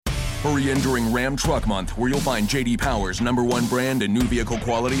Hurry in during Ram Truck Month, where you'll find J.D. Power's #1 brand and new vehicle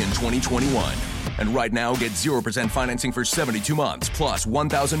quality in 2021. And right now, get 0% financing for 72 months, plus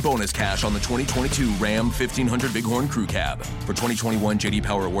 $1,000 bonus cash on the 2022 Ram 1500 Bighorn Crew Cab. For 2021 J.D.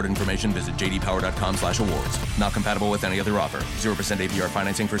 Power award information, visit jdpower.com/awards. Not compatible with any other offer. 0% APR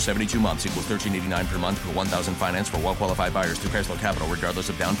financing for 72 months equals $13.89 per month per $1,000 finance for well-qualified buyers through Chrysler Capital, regardless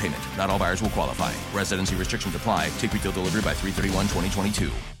of down payment. Not all buyers will qualify. Residency restrictions apply. Take retail delivery by 3/31/2022.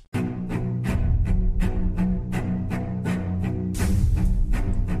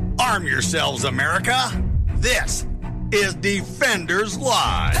 Arm yourselves, America. This is Defenders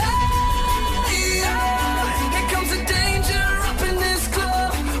Live. Hey, here comes the danger up in this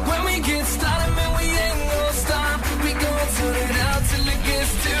club. When we get started, man, we ain't gonna stop. We gonna turn it out till it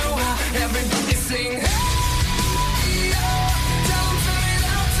gets too hot. Everybody sing, hey, tell them turn it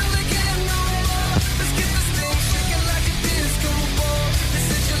out till they get no more. Let's get this thing shaking like a disco ball. This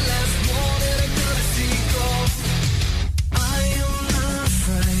is your last one and I'm gonna see go. I am not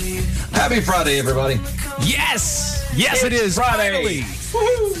afraid. Happy Friday, everybody. Yes! Yes, it is. Friday.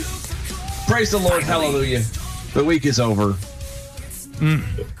 Woo-hoo. Praise the Lord. Hallelujah. The week is over.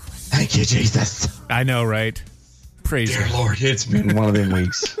 Thank you, Jesus. I know, right? Praise Dear the Lord, it's been one of them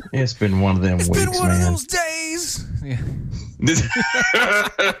weeks. It's been one of them weeks, It's been one man. of those days. Yeah.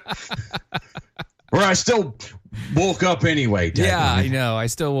 Where I still woke up anyway. Yeah, I technically. know. I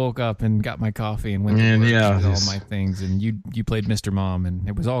still woke up and got my coffee and went to And work yeah, and did all it's- my things. And you played Mr. Mom, and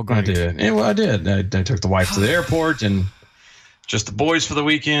it was all I great. did. Yeah, well, I did. I took the wife to the airport and just the boys for the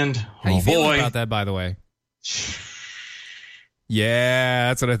weekend. How you feeling boy. about that, by the way? Yeah,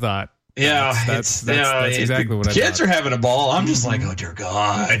 that's what I thought. Yeah, That's exactly what I Kids thought. are having a ball. I'm just like, oh, dear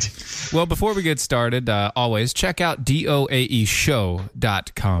God. Well, before we get started, always check out doaeshow.com,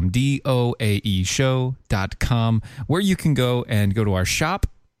 doaeshow.com, where you can go to our shop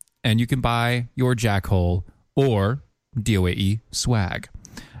and you can buy your Jackhole or DOAE swag.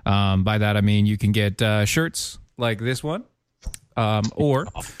 By that, I mean you can get shirts like this one, or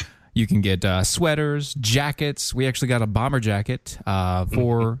you can get sweaters, jackets. We actually got a bomber jacket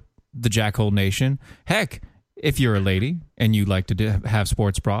for the Jackhole Nation. Heck, if you're a lady and you like to have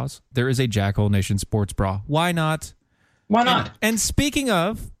sports bras, there is a Jackhole Nation sports bra. Why not? Why not? And speaking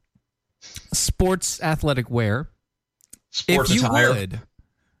of sports athletic wear, Sports if you attire. would,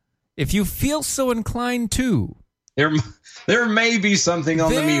 if you feel so inclined to, There may be something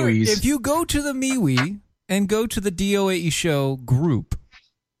on the MeWe's. if you go to the MeWe and go to the DOAE Show group,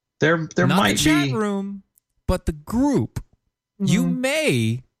 There not might the chat be. room, but the group, you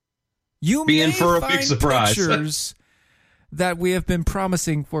may Be in for a big find surprise. pictures that we have been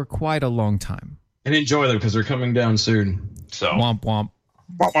promising for quite a long time. And enjoy them because they're coming down soon. So, Womp womp.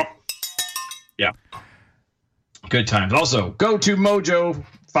 womp, womp. Yeah. Good times. Also, go to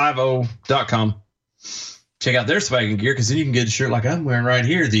mojo50.com. Check out their swag and gear because then you can get a shirt like I'm wearing right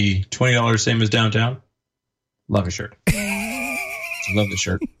here. The $20 same as downtown. Love a shirt. Love the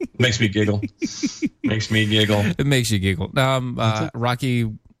shirt. Makes me giggle. Makes me giggle. It makes you giggle. Rocky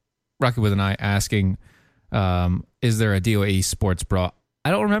with an eye asking, is there a DOAE sports bra?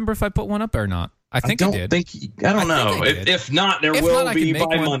 I don't remember if I put one up or not. I think I did. I don't know. I did. If not, there If will not, I be can make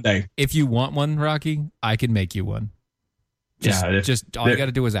by one. Monday. If you want one, Rocky, I can make you one. Just all you got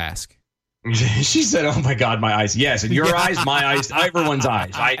to do is ask. She said, "Oh my God, my eyes." Yes, and your eyes, my eyes, everyone's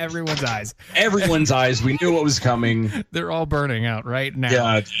eyes. Everyone's eyes. Everyone's eyes. We knew what was coming. They're all burning out right now.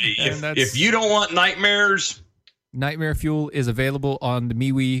 Yeah. And If you don't want nightmares, Nightmare Fuel is available on the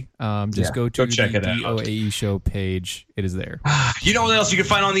MeWe. Just go to check the it out. DOAE Show page. It is there. you know what else you can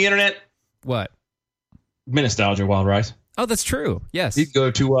find on the internet? What? Nostalgia Wild Rice. Oh, that's true. Yes. You can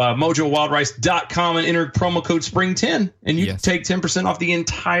go to mojowildrice.com and enter promo code SPRING10, and you can take 10% off the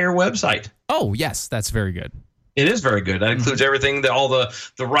entire website. Oh, yes. That's very good. It is very good. That includes everything, all the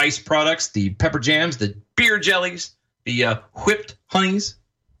rice products, the pepper jams, the beer jellies, the whipped honeys,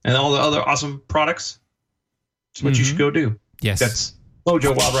 and all the other awesome products. That's what you should go do. Yes. That's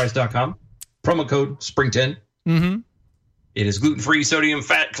mojowildrice.com. Promo code SPRING10. Mm-hmm. It is gluten-free, sodium,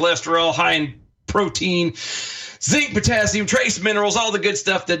 fat, cholesterol, high in protein, zinc, potassium, trace minerals, all the good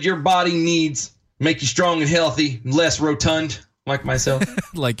stuff that your body needs. Make you strong and healthy, less rotund, like myself.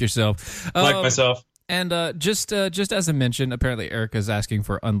 Like yourself. Like myself. And just as I mentioned, apparently Erica's asking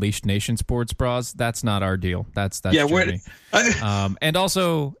for Unleashed Nation sports bras. That's not our deal. That's Yeah, Germany. And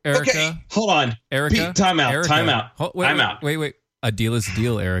also, Erica. Okay, hold on. Erica. Pete, time out. Erica. Time out. Wait, time out. Wait. A deal is a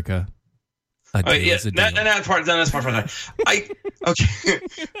deal, Erica. A deal Yeah, is a deal. that's part. That's part. Okay.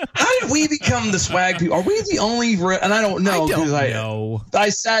 How did we become the swag people? Are we the only? And I don't know. I don't 'cause know. I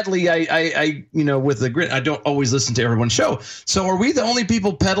sadly, I, with the grit, I don't always listen to everyone's show. So, are we the only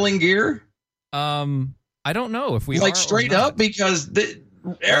people peddling gear? I don't know if we Like are or straight not. up, because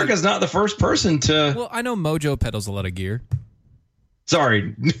Erica's not the first person to. Well, I know Mojo peddles a lot of gear.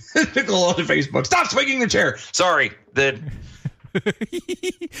 Sorry, Nicole on Facebook. Stop swinging the chair. Sorry,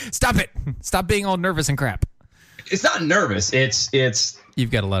 Stop it! Stop being all nervous and crap. it's not nervous. It's.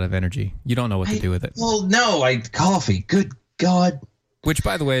 You've got a lot of energy. You don't know what to do with it. Well, no, coffee. Good God. Which,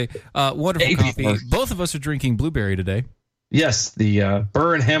 by the way, wonderful APR. coffee. Both of us are drinking blueberry today. Yes, the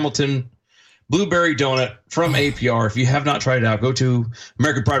Burr and Hamilton Blueberry Donut from APR. If you have not tried it out, go to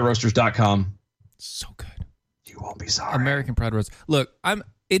AmericanPrideRoasters.com. So good. You won't be sorry. American Pride Roast. Look,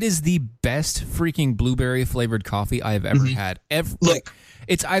 it is the best freaking blueberry flavored coffee I have ever had. Look.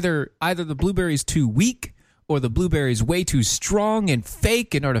 It's either the blueberry's too weak or the blueberry's way too strong and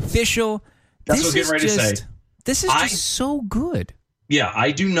fake and artificial. That's what I was getting ready to say. This is just so good. Yeah,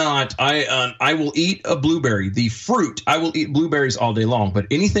 I do not. I will eat a blueberry, the fruit. I will eat blueberries all day long, but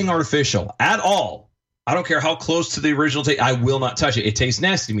anything artificial at all, I don't care how close to the original taste, I will not touch it. It tastes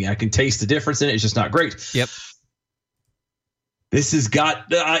nasty to me. I can taste the difference in it. It's just not great. Yep. This has got.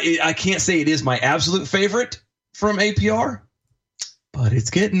 I can't say it is my absolute favorite from APR, but it's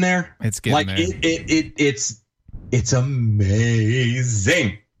getting there. It's getting there. It's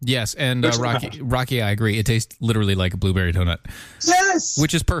amazing. Yes, and Rocky, I agree. It tastes literally like a blueberry donut. Yes,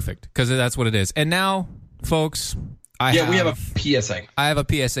 Which is perfect because that's what it is. And now, folks, we have a PSA. I have a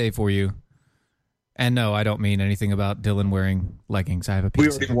PSA for you. And no, I don't mean anything about Dylan wearing leggings. I have a PSA. We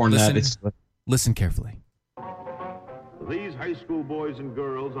already warned that. Listen carefully. These high school boys and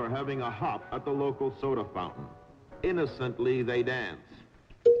girls are having a hop at the local soda fountain. Innocently, they dance.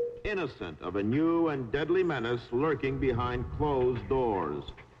 Innocent of a new and deadly menace lurking behind closed doors.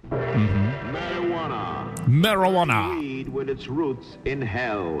 Marijuana. Weed with its roots in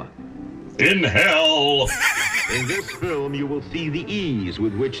hell. In hell. In this film, you will see the ease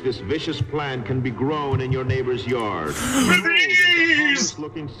with which this vicious plant can be grown in your neighbor's yard.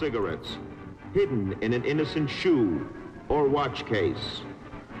 Looking cigarettes, hidden in an innocent shoe or watch case.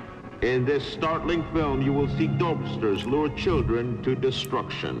 In this startling film, you will see dopesters lure children to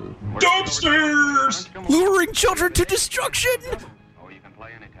destruction. Dopesters! Luring children to destruction! Oh, you can play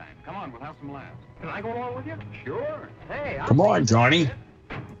anytime. Come on, we'll have some laughs. Can I go along with you? Sure. Hey, Come on, Johnny.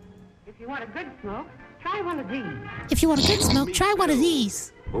 If you want a good smoke, try one of these. If you want a good smoke, try one of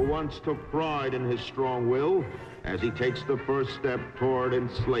these. Who once took pride in his strong will as he takes the first step toward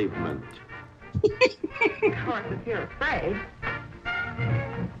enslavement. Of course, if you're afraid.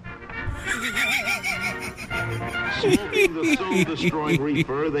 Smoking the soul-destroying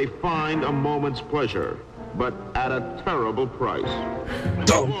reefer, they find a moment's pleasure, but at a terrible price.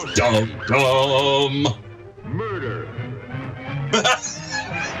 Dum, dum, dum. Murder.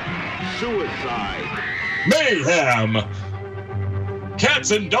 Suicide. Mayhem.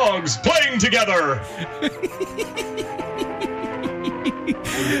 Cats and dogs playing together.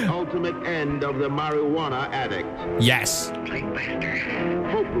 And the ultimate end of the marijuana addict. Yes.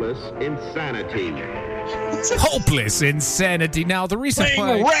 Hopeless insanity. Hopeless insanity. Now, the reason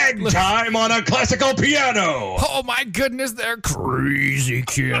Playing why... ragtime on a classical piano. Oh, my goodness, they're crazy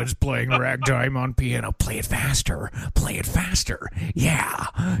kids playing ragtime on piano. Play it faster. Play it faster. Yeah.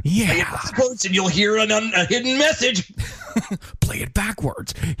 Yeah. Quotes and you'll hear a hidden message. Play it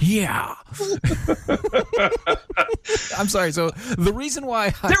backwards. Yeah. I'm sorry. So the reason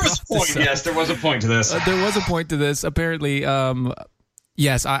why I There was a brought point. this up- Yes, there was a point to this. there was a point to this. Apparently,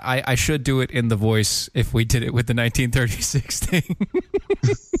 yes, I should do it in the voice if we did it with the 1936 thing.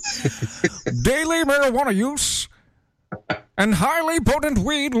 Daily marijuana use and highly potent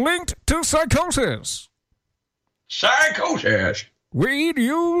weed linked to psychosis. Psychosis. Weed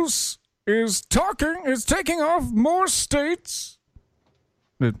use is taking off more states.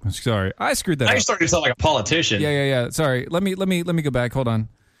 Sorry, I screwed that Now up. you're starting to sound like a politician. Yeah. Sorry. Let me go back. Hold on.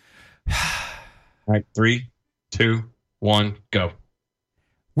 All right, 3, 2, 1, go.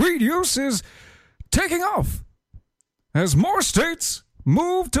 Weed use is taking off as more states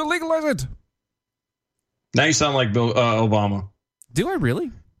move to legalize it. Now you sound like Bill Obama. Do I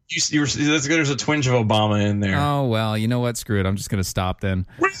really? There's a twinge of Obama in there. Oh, well, you know what? Screw it. I'm just going to stop then.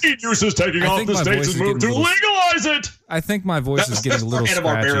 Weed use is taking I off think the my states voice and is move to getting a little- legalize it. I think my voice is getting a little That's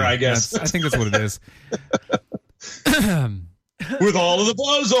scratchy. Hanna-Barbera, I guess. I think that's what it is. With all of the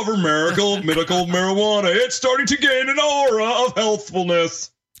buzz over medical marijuana, it's starting to gain an aura of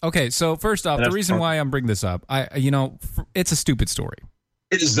healthfulness. Okay, so first off, the That's reason part- why I'm bringing this up, it's a stupid story.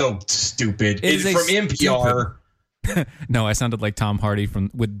 It is so stupid. It is from NPR. No, I sounded like Tom Hardy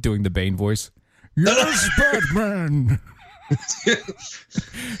with doing the Bane voice. Yes, Batman.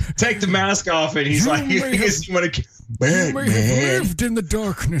 Take the mask off, and he's like, You may have lived in the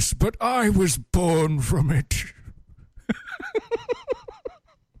darkness, but I was born from it.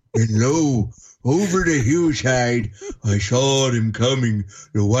 And lo, over the hillside, I saw them coming,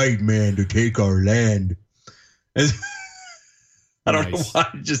 the white man, to take our land. I don't know why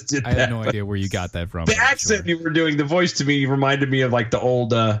I just did that. I have no idea where you got that from. The accent you were doing, the voice to me reminded me of like the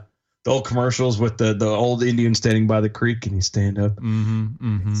old commercials with the old Indian standing by the creek, and he stand up.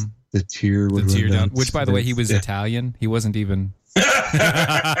 The tear would run down. Which, by the way, he was Italian. He wasn't even.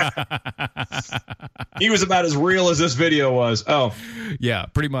 He was about as real as this video was. Oh, yeah,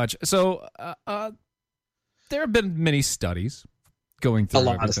 pretty much. So there have been many studies going through a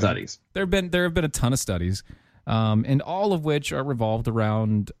lot of studies. There have been a ton of studies, and all of which are revolved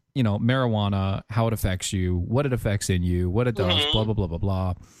around marijuana, how it affects you, what it affects in you, what it does, blah blah blah blah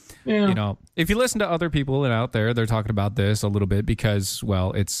blah. Yeah. If you listen to other people out there, they're talking about this a little bit because,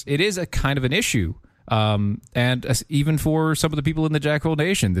 well, it is a kind of an issue. And even for some of the people in the Jackhole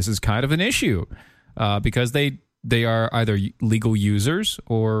Nation, this is kind of an issue because they are either legal users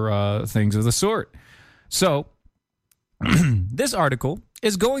or things of the sort. So this article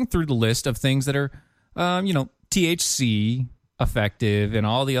is going through the list of things that are, THC effective and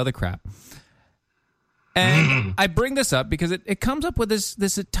all the other crap. And I bring this up because it comes up with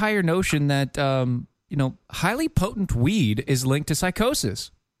this entire notion that, highly potent weed is linked to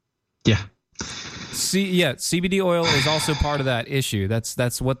psychosis. Yeah. CBD oil is also part of that issue. That's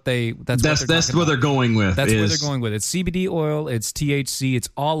what they're going with. That's where they're going with. It's CBD oil, it's THC, it's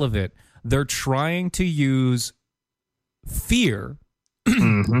all of it. They're trying to use fear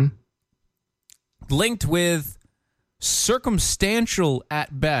linked with circumstantial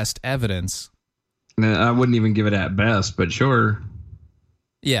at best evidence. I wouldn't even give it at best, but sure.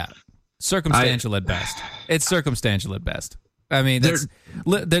 Yeah, circumstantial at best. It's circumstantial at best. I mean,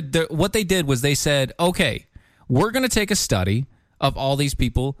 what they did was they said, okay, we're going to take a study of all these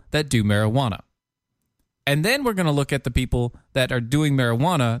people that do marijuana. And then we're going to look at the people that are doing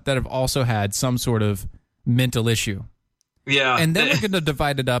marijuana that have also had some sort of mental issue. Yeah. And then we're going to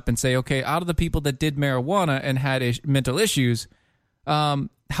divide it up and say, okay, out of the people that did marijuana and had mental issues, how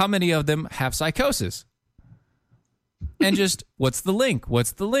many of them have psychosis? And just, what's the link?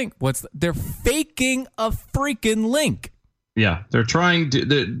 They're faking a freaking link. Yeah, they're trying to.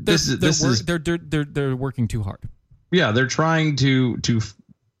 They're working too hard. Yeah, they're trying to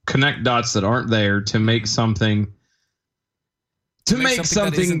connect dots that aren't there to make something.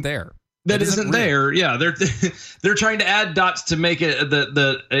 That isn't there. That isn't there. Yeah, they're trying to add dots to make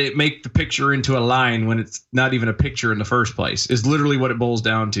it make the picture into a line when it's not even a picture in the first place. Is literally what it boils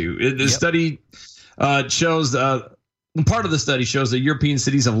down to. The study shows. Part of the study shows that European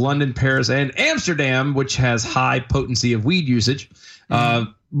cities of London, Paris, and Amsterdam, which has high potency of weed usage,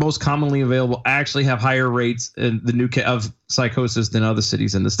 most commonly available, actually have higher rates in the of psychosis than other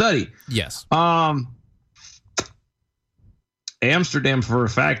cities in the study. Yes. Amsterdam, for a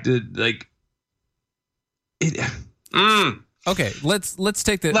fact, Okay, let's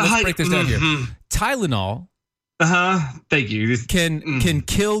break this down here. Tylenol. Thank you. Can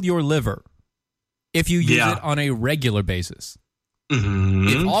kill your liver if you use it on a regular basis.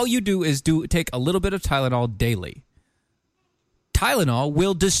 If all you do is take a little bit of Tylenol daily, Tylenol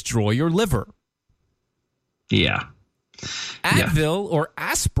will destroy your liver. Yeah. Advil or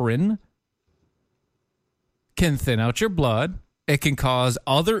aspirin can thin out your blood. It can cause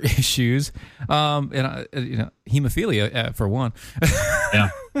other issues, hemophilia for one. Yeah.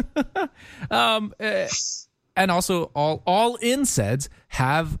 And also, all NSAIDs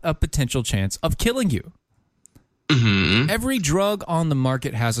have a potential chance of killing you. Every drug on the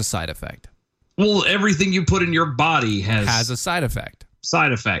market has a side effect. Well, everything you put in your body has a side effect.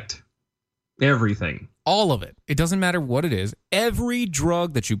 Everything. All of it. It doesn't matter what it is. Every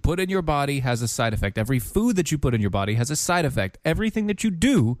drug that you put in your body has a side effect. Every food that you put in your body has a side effect. Everything that you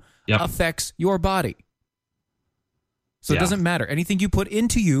do affects your body. So it doesn't matter. Anything you put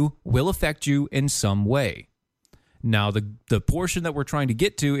into you will affect you in some way. Now, the portion that we're trying to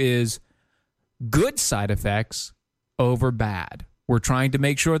get to is good side effects over bad. We're trying to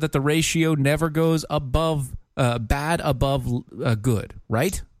make sure that the ratio never goes above bad above good,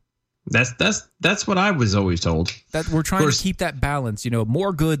 right? That's what I was always told. That we're trying to keep that balance,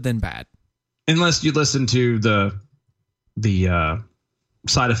 more good than bad. Unless you listen to the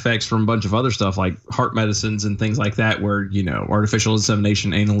side effects from a bunch of other stuff like heart medicines and things like that, where artificial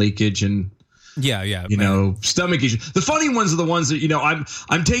insemination, anal leakage, and Yeah. Stomach issues. The funny ones are the ones that,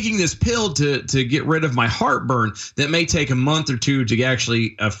 I'm taking this pill to get rid of my heartburn that may take a month or two to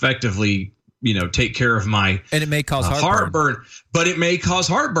actually effectively, take care of my and it may cause heartburn. But it may cause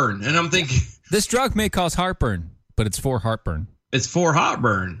heartburn. And I'm thinking this drug may cause heartburn, but it's for heartburn. It's for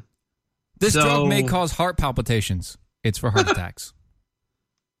heartburn. This drug may cause heart palpitations. It's for heart attacks.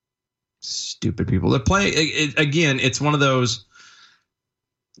 Stupid people. They're playing again. It's one of those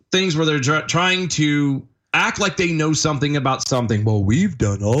things where they're trying to act like they know something about something. Well, we've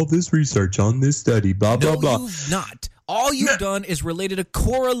done all this research on this study. Blah blah blah. You've not. All you've done is related a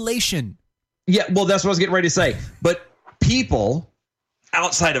correlation. Yeah, well, that's what I was getting ready to say. But people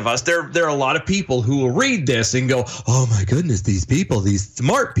outside of us, there are a lot of people who will read this and go, oh my goodness, these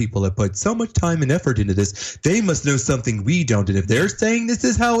smart people have put so much time and effort into this. They must know something we don't. And if they're saying this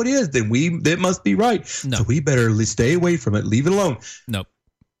is how it is, then it must be right. No. So we better stay away from it. Leave it alone. Nope.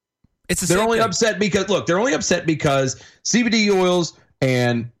 They're only upset because CBD oils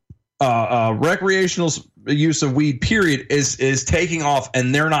and recreational use of weed, period, is taking off,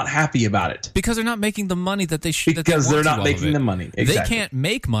 and they're not happy about it because they're not making the money that they should. Because they're not making the money. Exactly. They can't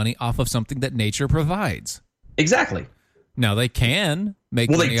make money off of something that nature provides. Exactly. Now they can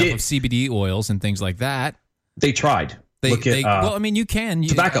make money off of CBD oils and things like that. They tried. You can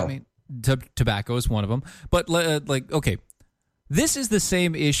tobacco. Tobacco is one of them, but okay, this is the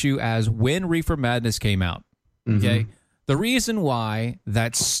same issue as when Reefer Madness came out. Okay. Mm-hmm. The reason why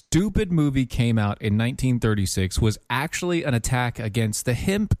that stupid movie came out in 1936 was actually an attack against the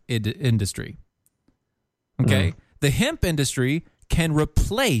hemp industry. Okay? The hemp industry can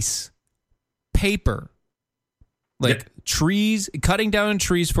replace paper. Trees, cutting down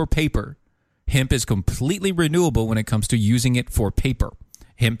trees for paper. Hemp is completely renewable when it comes to using it for paper.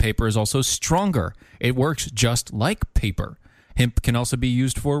 Hemp paper is also stronger. It works just like paper. Hemp can also be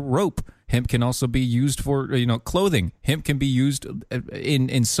used for rope. Hemp can also be used for clothing. Hemp can be used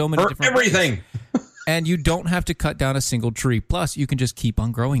in so many different everything. ways. And you don't have to cut down a single tree. Plus, you can just keep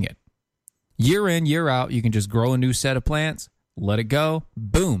on growing it. Year in, year out, you can just grow a new set of plants, let it go,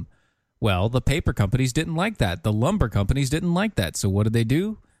 boom. Well, the paper companies didn't like that. The lumber companies didn't like that. So what did they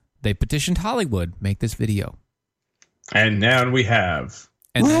do? They petitioned Hollywood, make this video. And now we have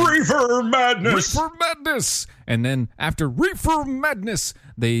Reefer Madness. Reefer Madness. And then after Reefer Madness,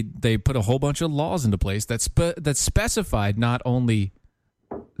 they put a whole bunch of laws into place that specified not only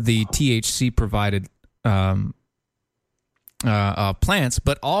the THC provided plants,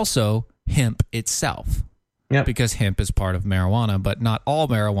 but also hemp itself. Yeah, because hemp is part of marijuana, but not all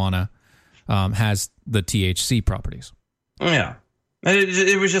marijuana has the THC properties. Yeah.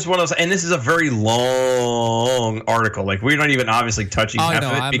 It was just one of those, and this is a very long article. Like, we're not even obviously touching half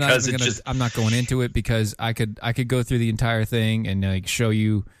of it because I'm not going into it because I could go through the entire thing and show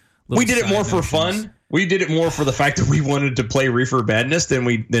you. We did it more for fun. We did it more for the fact that we wanted to play Reefer Madness than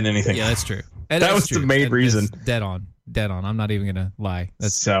anything. Yeah, that's true. That was the main reason. Dead on. I'm not even gonna lie.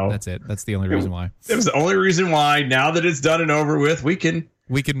 That's it. That's the only reason why. It was the only reason why. Now that it's done and over with, we can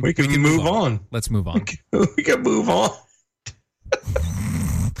move on. Let's move on. We can move on.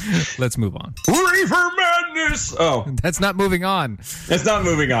 Let's move on. Reefer Madness. Oh, that's not moving on. That's not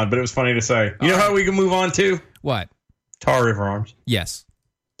moving on, but it was funny to say. You know how we can move on to? What? Tar River Arms. Yes.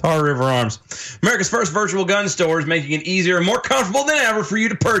 Tar River Arms. America's first virtual gun store is making it easier and more comfortable than ever for you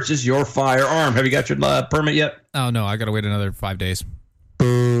to purchase your firearm. Have you got your permit yet? Oh, no. I got to wait another 5 days. Yeah,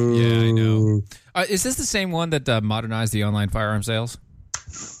 I know. Is this the same one that modernized the online firearm sales?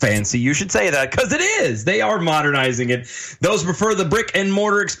 Fancy you should say that, because it is. They are modernizing it. Those who prefer the brick and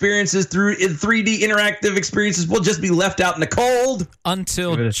mortar experiences through 3D interactive experiences will just be left out in the cold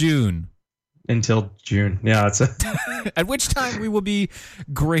until June. Until June, yeah. It's at which time we will be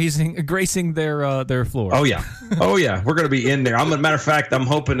gracing their floor. Oh yeah, we're gonna be in there. Matter of fact, I'm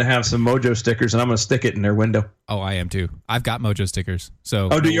hoping to have some Mojo stickers, and I'm gonna stick it in their window. Oh, I am too. I've got Mojo stickers. So.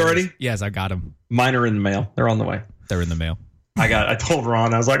 Oh, do you already? Yes, I got them. Mine are in the mail. They're on the way. They're in the mail. I told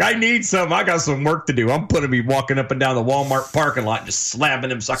Ron, I was like, I need some. I got some work to do. I'm going to be walking up and down the Walmart parking lot, just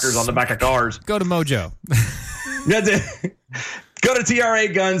slamming them suckers on the back of cars. Go to Mojo. That's it. Go to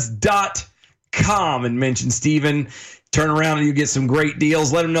traguns.com and mention Steven. Turn around and you get some great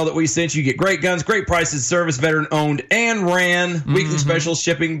deals. Let them know that we sent you. Get great guns, great prices, service, veteran owned and ran. Weekly specials,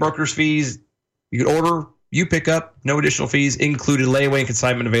 shipping, broker's fees. You can order, you pick up, no additional fees included. Layaway and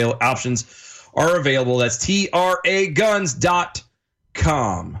consignment options are available. That's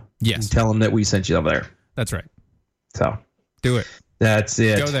traguns.com. Yes. And tell them that we sent you over there. That's right. So do it. That's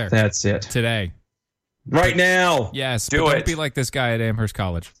it. Go there. That's it. Today. Right now. Yes. Do it. Don't be like this guy at Amherst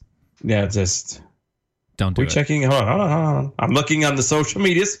College. Yeah, just Don't do we it. checking? Hold on. I'm looking on the social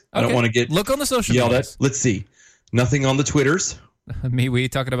medias. I don't Okay. want to get Look on the social yelled medias. at. Let's see. Nothing on the Twitters. We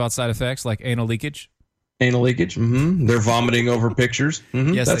talking about side effects like anal leakage. Anal leakage. They're vomiting over pictures.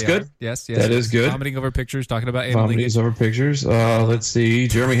 Yes, That's they good. are. Yes, That is good. Vomiting over pictures, talking about anal Vomiting leakage. over pictures. Let's see.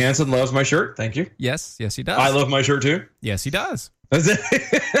 Jeremy Hansen loves my shirt. Thank you. Yes, he does. I love my shirt too. Yes, he does. That's it.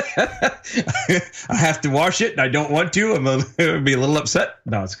 I have to wash it, and I don't want to. I'm going to be a little upset.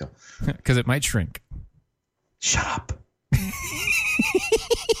 No, it's cool. Because it might shrink. Shut up.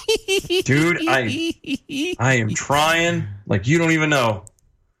 Dude, I am trying like you don't even know.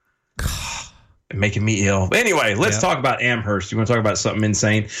 Making me ill. Anyway, let's talk about Amherst. You want to talk about something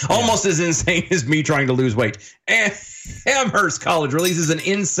insane? Almost as insane as me trying to lose weight. Amherst College releases an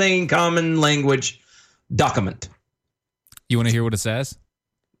insane common language document. You want to hear what it says?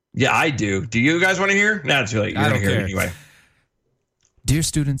 Yeah, I do. Do you guys want to hear? No, it's too late. You're I going to don't hear care. it anyway. Dear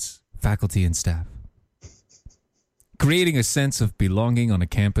students, faculty, and staff, creating a sense of belonging on a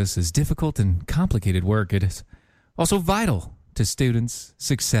campus is difficult and complicated work. It is also vital to students'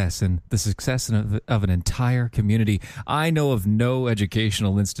 success and the success of an entire community. I know of no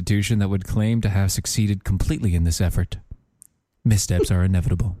educational institution that would claim to have succeeded completely in this effort. Missteps are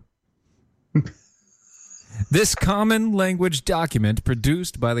inevitable. This common language document,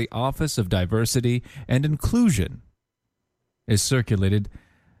 produced by the Office of Diversity and Inclusion, is circulated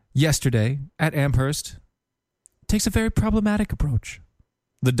yesterday at Amherst, takes a very problematic approach.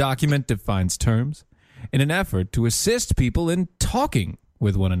 The document defines terms in an effort to assist people in talking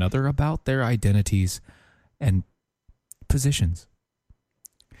with one another about their identities and positions.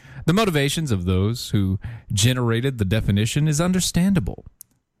 The motivations of those who generated the definition is understandable.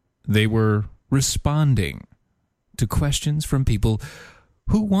 They were responding to questions from people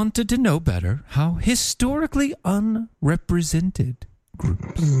who wanted to know better how historically unrepresented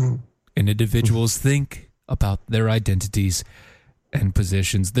groups and individuals think about their identities and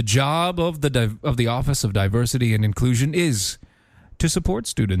positions. The job of the Office of Diversity and Inclusion is to support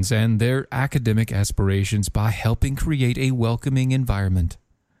students and their academic aspirations by helping create a welcoming environment,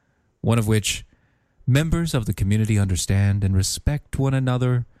 one of which members of the community understand and respect one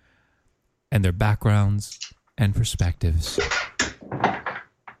another and their backgrounds and perspectives.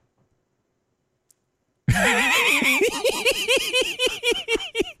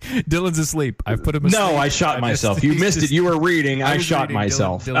 Dylan's asleep. I've put him asleep. No, I shot myself. You missed it. You were reading. I shot reading.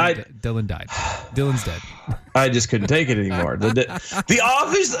 myself. Dylan died. Dylan's dead. I just couldn't take it anymore. The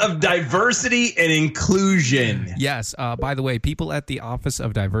Office of Diversity and Inclusion. Yes. By the way, people at the Office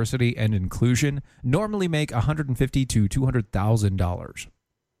of Diversity and Inclusion normally make $150,000 to $200,000.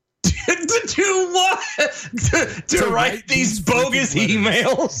 To do what? To write these bogus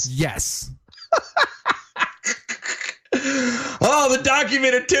emails? Yes. Oh, the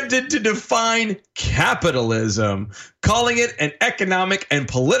document attempted to define capitalism, calling it an economic and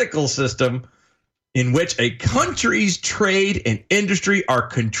political system in which a country's trade and industry are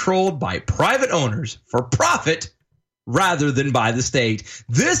controlled by private owners for profit rather than by the state.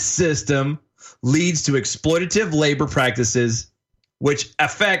 This system leads to exploitative labor practices which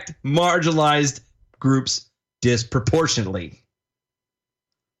affect marginalized groups disproportionately.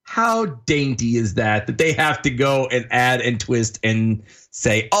 How dainty is that they have to go and add and twist and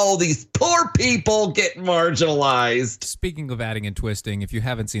say, oh, these poor people get marginalized. Speaking of adding and twisting, if you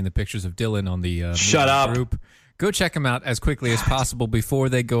haven't seen the pictures of Dylan on the Shut up group, go check them out as quickly as possible before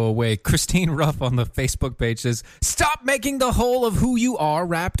they go away. Christine Ruff on the Facebook page says, stop making the whole of who you are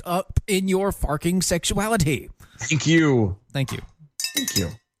wrapped up in your farking sexuality. Thank you. Thank you. Thank you.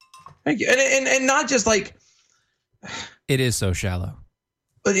 Thank you. And not just like... It is so shallow.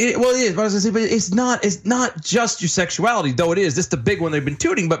 But it is. But I was gonna say, but it's not just your sexuality, though it is. This is the big one they've been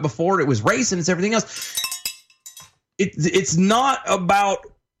tooting. But before it was race and it's everything else. It's not about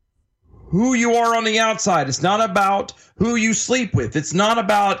who you are on the outside. It's not about who you sleep with. It's not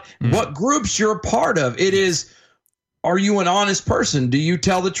about what groups you're a part of. It is, are you an honest person? Do you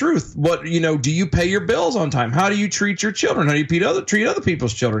tell the truth? Do you pay your bills on time? How do you treat your children? How do you treat other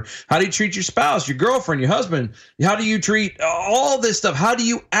people's children? How do you treat your spouse, your girlfriend, your husband? How do you treat all this stuff? How do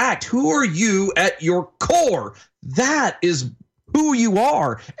you act? Who are you at your core? That is who you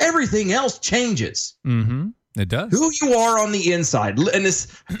are. Everything else changes. Mm-hmm. It does. Who you are on the inside. And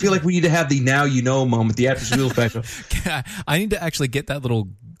this, I feel like we need to have the now you know moment, the after school special. I need to actually get that little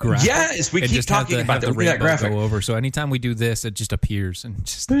graphic. Yes, we keep talking about the that graphic. Go over. So anytime we do this, it just appears and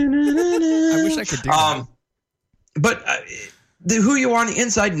just. I wish I could do that. But who you are on the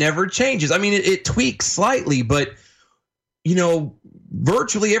inside never changes. I mean, it tweaks slightly, but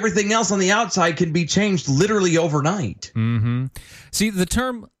virtually everything else on the outside can be changed literally overnight. Mm-hmm. See, the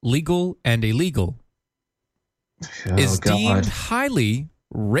term legal and illegal is deemed highly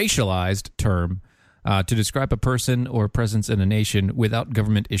racialized term to describe a person or presence in a nation without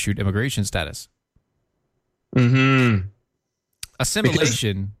government-issued immigration status. Mm-hmm.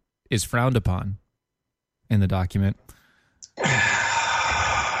 Assimilation is frowned upon in the document.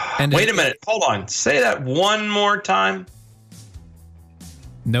 And wait a minute. Hold on. Say that one more time.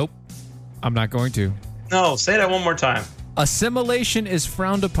 Nope. I'm not going to. No, say that one more time. Assimilation is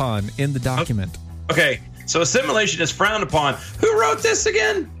frowned upon in the document. Okay. So assimilation is frowned upon. Who wrote this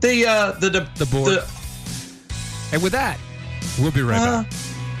again? The board. And with that, we'll be right back.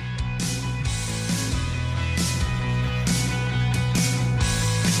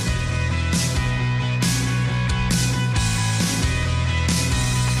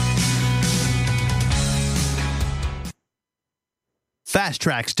 Fast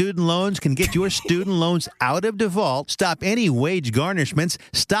Track Student Loans can get your student loans out of default, stop any wage garnishments,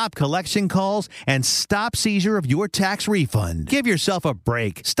 stop collection calls, and stop seizure of your tax refund. Give yourself a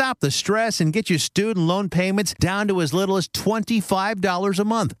break. Stop the stress and get your student loan payments down to as little as $25 a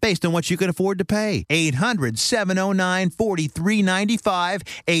month based on what you can afford to pay. 800-709-4395.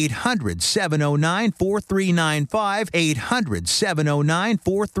 800-709-4395.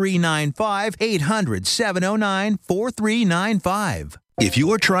 800-709-4395. 800-709-4395. If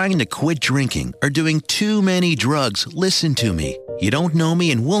you're trying to quit drinking or doing too many drugs, listen to me. You don't know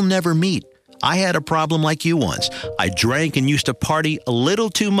me and we'll never meet. I had a problem like you once. I drank and used to party a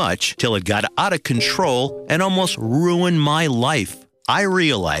little too much till it got out of control and almost ruined my life. I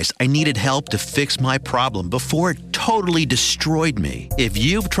realized I needed help to fix my problem before it totally destroyed me. If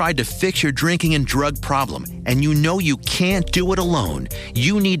you've tried to fix your drinking and drug problem and you know you can't do it alone,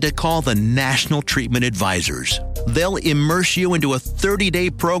 you need to call the National Treatment Advisors. They'll immerse you into a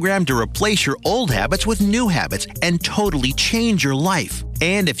 30-day program to replace your old habits with new habits and totally change your life.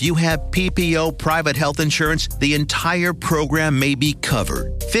 And if you have PPO private health insurance, the entire program may be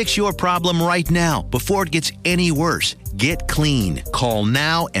covered. Fix your problem right now before it gets any worse. Get clean. Call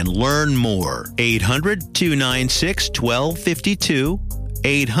now and learn more. 800-296-1252.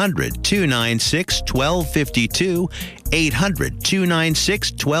 800-296-1252.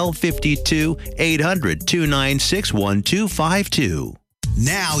 800-296-1252. 800-296-1252.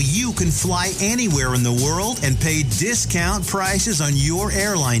 Now you can fly anywhere in the world and pay discount prices on your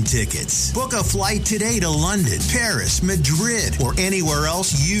airline tickets. Book a flight today to London, Paris, Madrid, or anywhere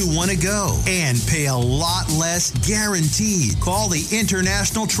else you want to go and pay a lot less guaranteed. Call the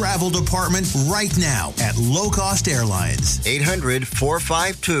International Travel Department right now at Low Cost Airlines.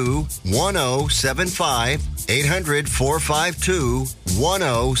 800-452-1075.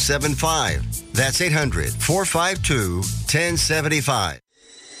 800-452-1075. That's 800-452-1075.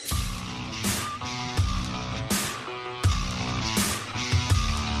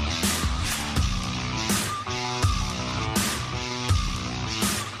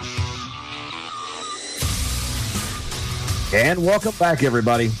 And welcome back,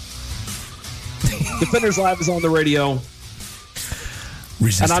 everybody. Defenders Live is on the radio.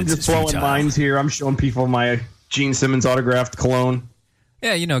 And I'm just blowing minds here. I'm showing people my Gene Simmons autographed cologne.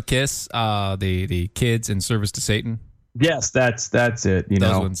 Yeah, you know Kiss, the Kids in Service to Satan. Yes, that's it. You Those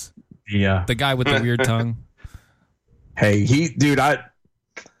know, ones. Yeah, the guy with the weird tongue. Hey,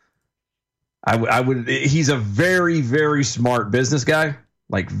 I would. He's a very, very smart business guy.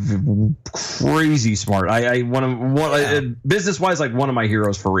 Like crazy smart. Business wise, like one of my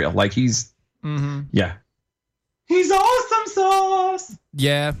heroes for real. Like he's, yeah. He's awesome sauce.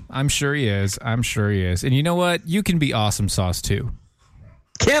 Yeah, I'm sure he is. And you know what? You can be awesome sauce too.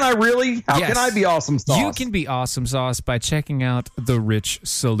 Can I really? How can I be awesome sauce? You can be awesome sauce by checking out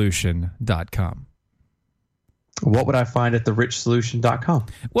therichsolution.com. What would I find at therichsolution.com?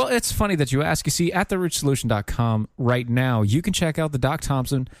 Well, it's funny that you ask. You see, at therichsolution.com right now, you can check out the Doc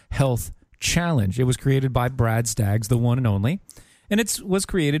Thompson Health Challenge. It was created by Brad Staggs, the one and only. And it was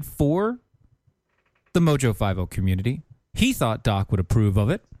created for the Mojo 50 community. He thought Doc would approve of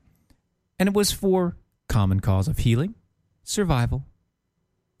it. And it was for common cause of healing, survival,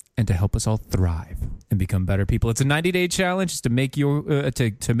 and to help us all thrive and become better people. It's a 90-day challenge to make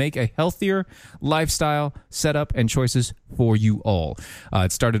to make a healthier lifestyle setup and choices for you all.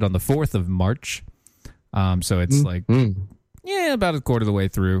 It started on the 4th of March. So it's about a quarter of the way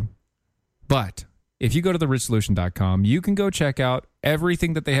through. But if you go to therichsolution.com, you can go check out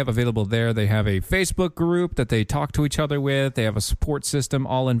everything that they have available there. They have a Facebook group that they talk to each other with. They have a support system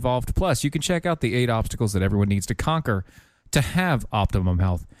all involved. Plus, you can check out the 8 obstacles that everyone needs to conquer to have optimum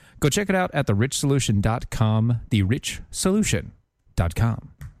health. Go check it out at therichsolution.com, therichsolution.com.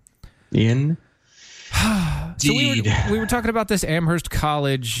 Indeed. Indeed. So we were talking about this Amherst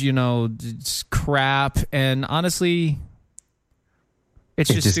College, it's crap, and honestly, it's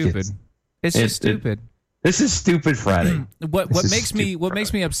just stupid. It's just stupid. This is stupid Friday. What makes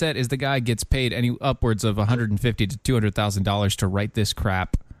me upset is the guy gets paid upwards of $150,000 to $200,000 to write this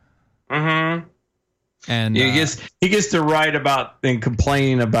crap. Mm-hmm. And he gets to write about and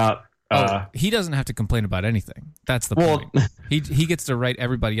complain about. He doesn't have to complain about anything. That's the point. He gets to write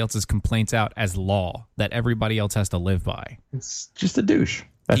everybody else's complaints out as law that everybody else has to live by. It's just a douche.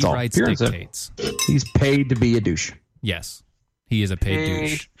 That's all. He writes dictates. He's paid to be a douche. Yes, he is a paid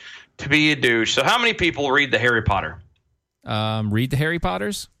douche. To be a douche. So how many people read the Harry Potter? Read the Harry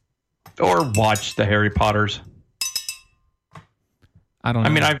Potters? Or watch the Harry Potters? I don't know.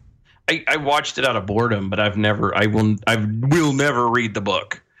 I mean, I watched it out of boredom, but I will never read the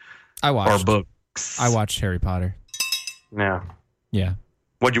book. I watched. Or books. I watched Harry Potter. Yeah. Yeah.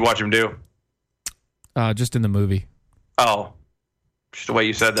 What'd you watch him do? Just in the movie. Oh. Just the way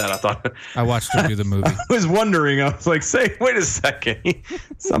you said that, I thought. I watched him do the movie. I was wondering. I was like, wait a second.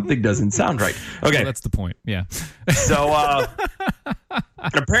 Something doesn't sound right. Okay. Well, that's the point. Yeah. So,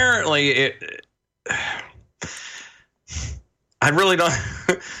 apparently I really don't.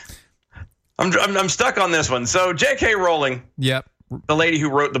 I'm stuck on this one. So, J.K. Rowling. Yep. The lady who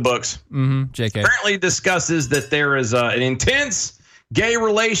wrote the books. Mm-hmm. J.K. apparently discusses that there is an intense gay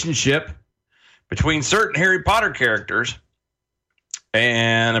relationship between certain Harry Potter characters.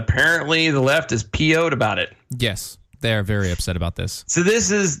 And apparently the left is PO'd about it. Yes, they are very upset about this. So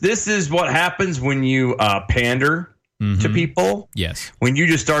this is what happens when you pander to people. Yes. When you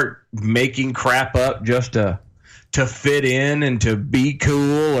just start making crap up just to fit in and to be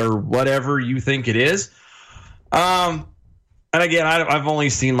cool or whatever you think it is. And again, I've only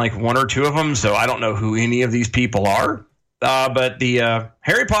seen like one or two of them, so I don't know who any of these people are. But the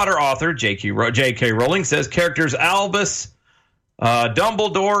Harry Potter author, J.K. Rowling, says characters Albus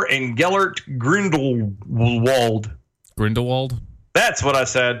Dumbledore and Gellert Grindelwald. Grindelwald? That's what I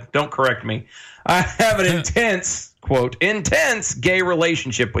said. Don't correct me. I have an intense, quote, intense gay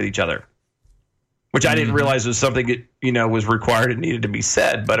relationship with each other. Which I didn't realize was something that, was required and needed to be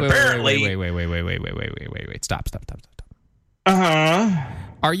said. But apparently... Wait. Stop. Uh-huh.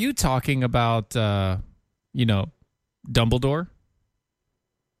 Are you talking about, Dumbledore?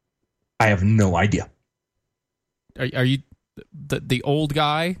 I have no idea. Are you... The old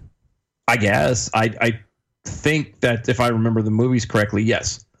guy? I guess. I think that if I remember the movies correctly,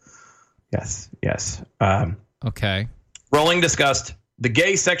 yes. Okay. Rowling discussed the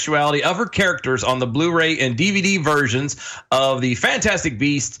gay sexuality of her characters on the Blu-ray and DVD versions of the Fantastic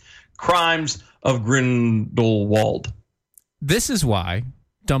Beasts: Crimes of Grindelwald. This is why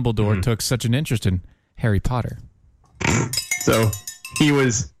Dumbledore took such an interest in Harry Potter. So he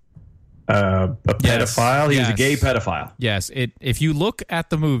was... a pedophile? He was a gay pedophile. Yes. If you look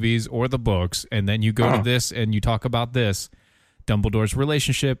at the movies or the books and then you go to this and you talk about this, Dumbledore's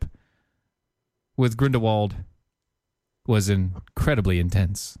relationship with Grindelwald was incredibly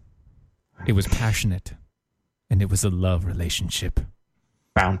intense. It was passionate. And it was a love relationship.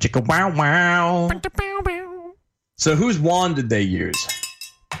 Bow chicka wow wow. So whose wand did they use?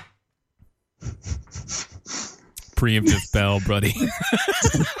 Preemptive bell, buddy.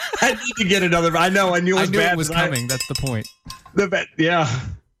 I need to get another. I know. I knew it was coming. That's the point. Yeah.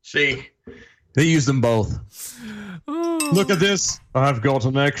 See, they used them both. Look at this. I've got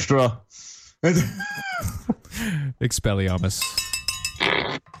an extra. Expelliarmus.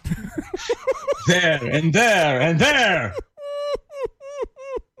 There and there and there.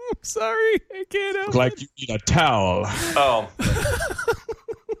 Sorry, I can't help like you need a towel. Oh.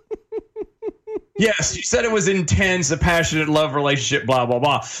 Yes, you said it was intense, a passionate love relationship, blah, blah,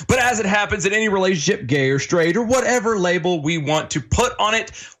 blah. But as it happens in any relationship, gay or straight or whatever label we want to put on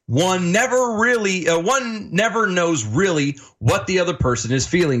it, one never knows really what the other person is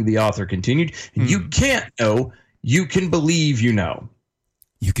feeling, the author continued. And you can't know, you can believe you know.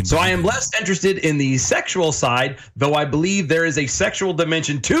 So I am less interested in the sexual side, though I believe there is a sexual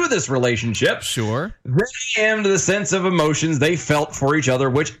dimension to this relationship. Sure. Than I am to the sense of emotions they felt for each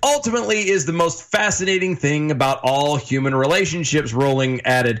other, which ultimately is the most fascinating thing about all human relationships, Rowling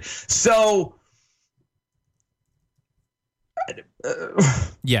added. So...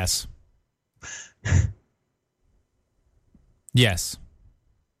 Yes. Yes.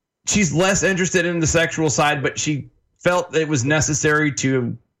 She's less interested in the sexual side, but she felt it was necessary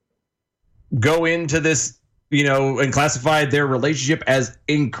to go into this, and classify their relationship as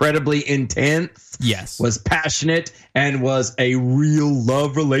incredibly intense. Yes. Was passionate and was a real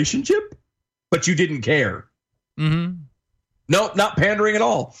love relationship, but you didn't care. Mm-hmm. Nope, not pandering at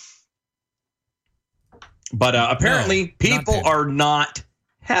all. But apparently, people are not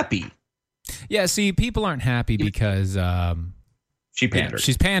happy. Yeah, see, people aren't happy because she pandered.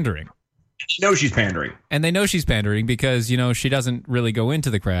 She's pandering. They know she's pandering. And they know she's pandering because, she doesn't really go into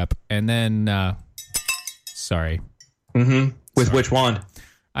the crap. And then, sorry. Mm-hmm. With which one?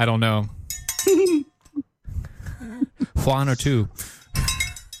 I don't know. One or two.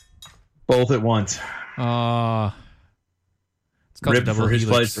 Both at once. It's called Rip double for his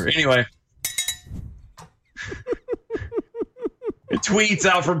helix. pleasure. Anyway. Tweets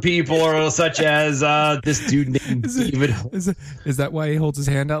out from people such as this dude named David. Is that why he holds his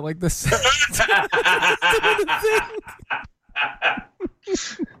hand out like this?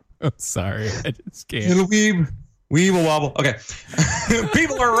 I'm sorry. I just can't. Little weeble wobble. Okay.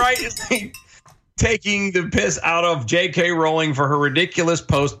 People are rightly taking the piss out of J.K. Rowling for her ridiculous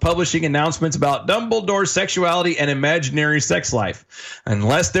post publishing announcements about Dumbledore's sexuality and imaginary sex life.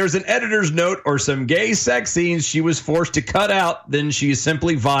 Unless there's an editor's note or some gay sex scenes she was forced to cut out, then she is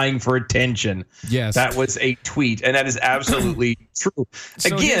simply vying for attention. Yes. That was a tweet, and that is absolutely true.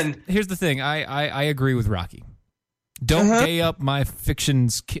 So Again, here's the thing. I agree with Rocky. Don't gay up my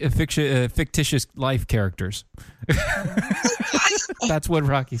fictitious life characters. That's what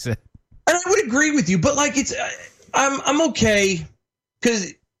Rocky said. And I would agree with you, but I'm okay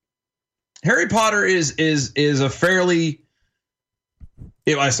because Harry Potter is a fairly,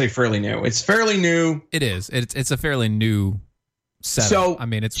 if I say fairly new, it's fairly new. It is. It's a fairly new setup. So I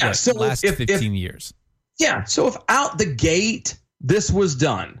mean, it's last 15 years. Yeah. So if out the gate this was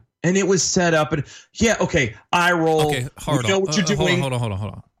done and it was set up, and eye roll. Okay, you know what you're doing. Hold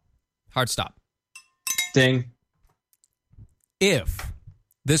on. Hard stop. Ding. If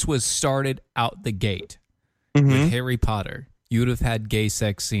this was started out the gate with Harry Potter, you would have had gay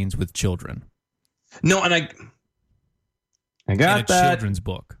sex scenes with children. No, and I got in a that children's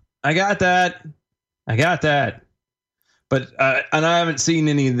book. I got that. But and I haven't seen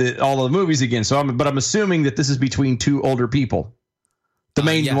all of the movies again. So I'm assuming that this is between two older people. The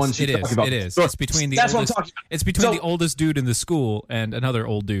main ones you're talking about. It is. So It's between the that's oldest, what I'm talking about. It's between the oldest dude in the school and another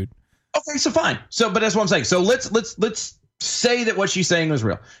old dude. Okay, so fine. But that's what I'm saying. So let's say that what she's saying was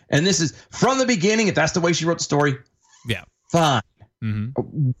real. And this is from the beginning, if that's the way she wrote the story. Yeah. Fine.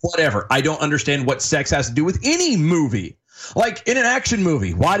 Mm-hmm. Whatever. I don't understand what sex has to do with any movie. Like in an action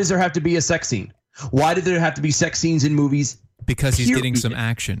movie, why does there have to be a sex scene? Why did there have to be sex scenes in movies? Because he's getting some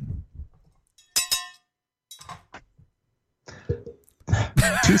action.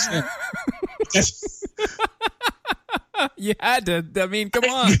 You had to. I mean, come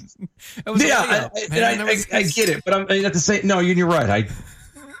on. I get it, but I have to say no. You're right.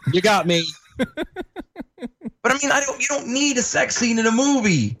 You got me. But I mean, you don't need a sex scene in a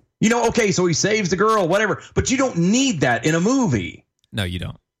movie. Okay, so he saves the girl, whatever. But you don't need that in a movie. No, you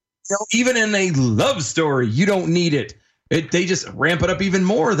don't. Even in a love story, you don't need it. They just ramp it up even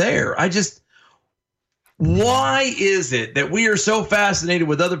more there. Why is it that we are so fascinated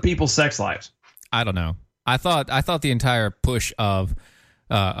with other people's sex lives? I don't know. I thought the entire push of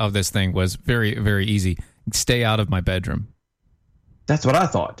this thing was very, very easy. Stay out of my bedroom. That's what I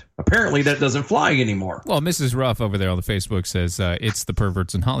thought. Apparently, that doesn't fly anymore. Well, Mrs. Ruff over there on the Facebook says it's the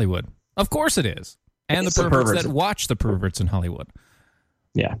perverts in Hollywood. Of course it is. And the perverts that watch the perverts in Hollywood.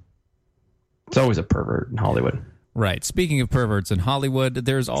 Yeah. It's always a pervert in Hollywood. Right. Speaking of perverts in Hollywood,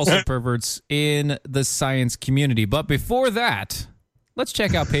 there's also perverts in the science community. But before that, let's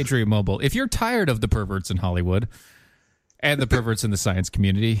check out Patriot Mobile. If you're tired of the perverts in Hollywood and the perverts in the science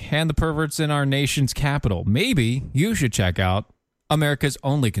community and the perverts in our nation's capital, maybe you should check out America's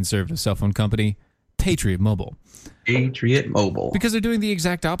only conservative cell phone company, Patriot Mobile. Patriot Mobile. Because they're doing the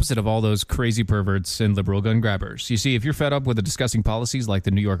exact opposite of all those crazy perverts and liberal gun grabbers. You see, if you're fed up with the disgusting policies like the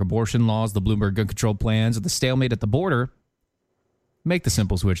New York abortion laws, the Bloomberg gun control plans, or the stalemate at the border, make the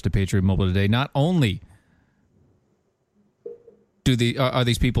simple switch to Patriot Mobile today. Not only are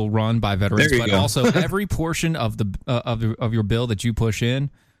these people run by veterans, but also every portion of of your bill that you push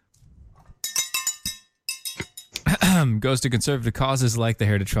in goes to conservative causes like the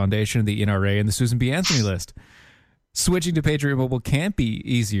Heritage Foundation, the NRA, and the Susan B. Anthony list. Switching to Patriot Mobile can't be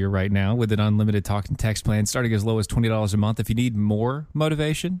easier right now with an unlimited talk and text plan starting as low as $20 a month. If you need more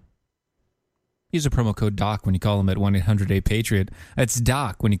motivation, use a promo code DOC when you call them at 1-800-8-PATRIOT. That's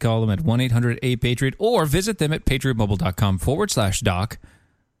DOC when you call them at 1-800-8-PATRIOT, or visit them at patriotmobile.com/DOC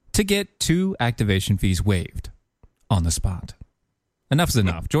to get 2 activation fees waived on the spot. Enough is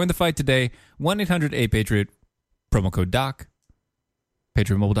enough. Join the fight today. 1-800-8-PATRIOT, promo code DOC,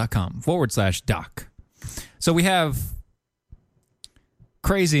 patriotmobile.com/DOC. So we have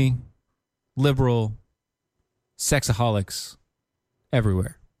crazy, liberal, sexaholics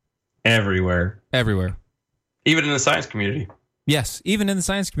everywhere. Everywhere. Even in the science community. Yes, even in the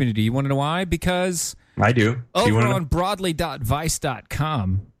science community. You want to know why? Because I do. Over on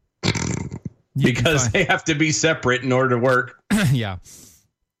broadly.vice.com. Because they have to be separate in order to work. Yeah.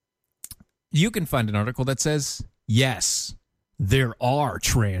 You can find an article that says, yes, there are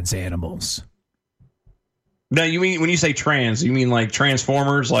trans animals. No, you mean when you say trans, you mean like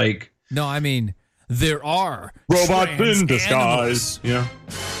Transformers, like? No, I mean there are robots trans in disguise. animals. Yeah.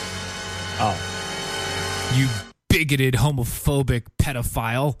 Oh, you bigoted, homophobic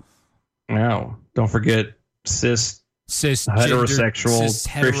pedophile. No, don't forget cis heterosexual cis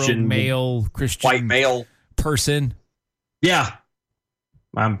Christian male Christian white male person. Yeah,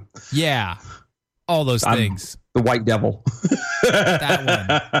 yeah, all those things. The white devil.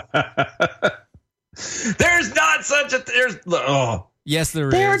 That one. There's not such a there's. Oh, yes,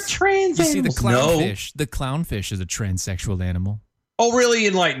 there They're is. trans You see, the animals. clownfish. The clownfish is a transsexual animal. Oh, really?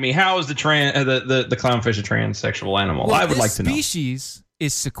 Enlighten me. How is the clownfish a transsexual animal? Well, I would like to know. Species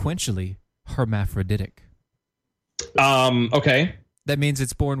is sequentially hermaphroditic. Okay. That means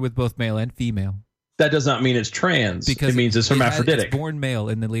it's born with both male and female. That does not mean it's trans. Because it means it's hermaphroditic. It's born male,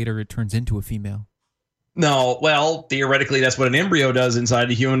 and then later it turns into a female. No, well, theoretically, that's what an embryo does inside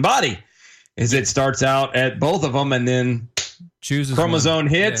the human body. Is it starts out at both of them and then chooses chromosome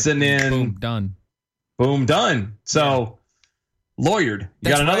hits and then boom, done. Boom, done. So lawyered. You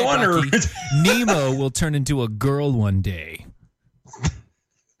That's got another right, one, Rocky. Nemo will turn into a girl one day.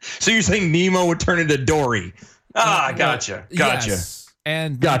 So you're saying Nemo would turn into Dory? Gotcha. Yes.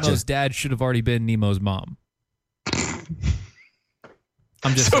 And Nemo's dad should have already been Nemo's mom.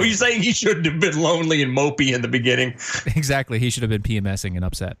 I'm just so you're saying he shouldn't have been lonely and mopey in the beginning? Exactly. He should have been PMSing and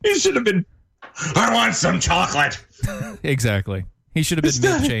upset. He should have been, I want some chocolate. Exactly. He should have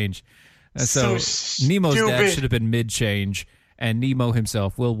been mid-change. So Nemo's dad stupid. should have been mid-change, and Nemo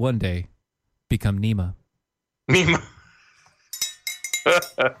himself will one day become Nemo. Nemo.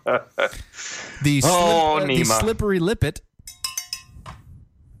 The slippery lippet.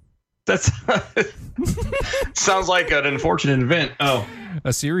 That's sounds like an unfortunate event. Oh,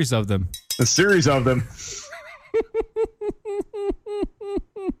 a series of them. A series of them.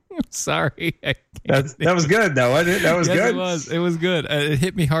 Sorry. That was good, though, wasn't it? That was Yes, good. It was. It was good. It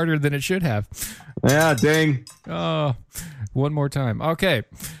hit me harder than it should have. Yeah, dang. Oh, one more time. Okay.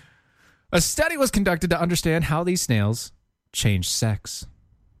 A study was conducted to understand how these snails change sex.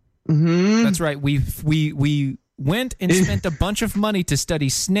 Mm-hmm. That's right. We went and spent a bunch of money to study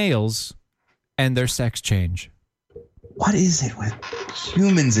snails and their sex change. What is it with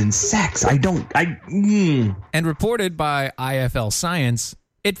humans and sex? And reported by IFL Science,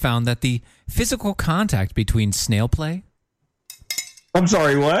 it found that the physical contact between snail play. I'm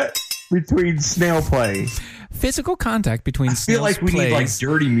sorry, what? Between snail play. Physical contact between snails. I feel like we need like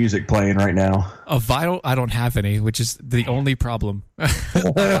dirty music playing right now. I don't have any, which is the only problem. A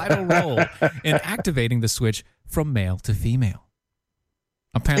vital role in activating the switch from male to female.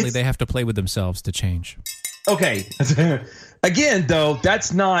 Apparently, they have to play with themselves to change. Okay. Again, though,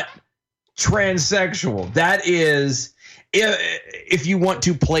 that's not transsexual. That is, if you want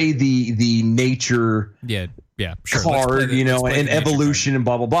to play the nature sure. card, and evolution and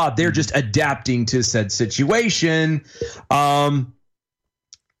blah, blah, blah, they're just adapting to said situation.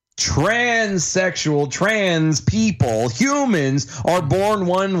 Transsexual, trans people, humans are born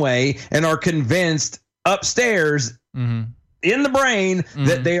one way and are convinced upstairs in the brain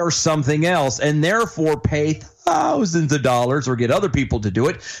that they are something else, and therefore pay thousands of dollars or get other people to do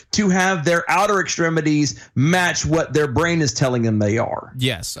it to have their outer extremities match what their brain is telling them they are.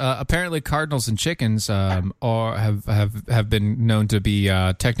 Yes, apparently cardinals and chickens have been known to be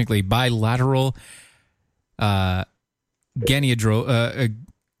technically bilateral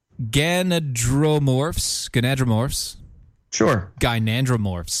gynandromorphs. Sure,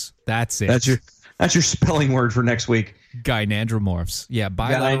 gynandromorphs. That's it. That's your spelling word for next week. Gynandromorphs. Yeah,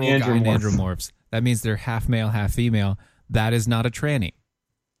 bilateral gynandromorphs. That means they're half male, half female. That is not a tranny.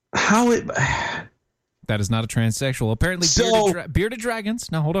 That is not a transsexual. Apparently, bearded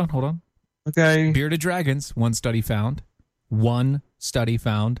dragons. Now, hold on. Okay. Bearded dragons. One study found that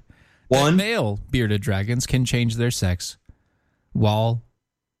male bearded dragons can change their sex while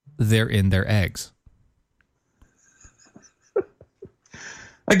they're in their eggs.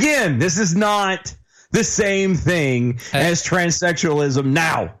 Again, this is not the same thing as transsexualism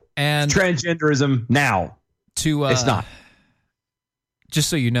now and transgenderism now. It's not. Just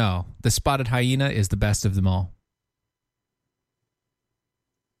so you know, the spotted hyena is the best of them all.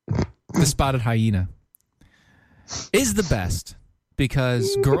 The spotted hyena is the best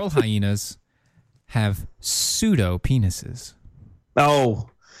because girl hyenas have pseudo penises. Oh,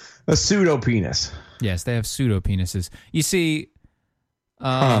 a pseudo penis. Yes, they have pseudo penises. You see,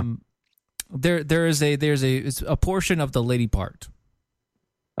 there's a portion of the lady part.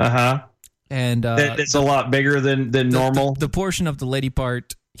 And it's a lot bigger than normal. The portion of the lady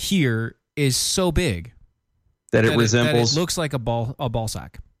part here is so big that it resembles. That it looks like a ball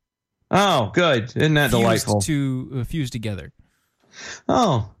sack. Oh, good! Isn't that delightful? To fuse together.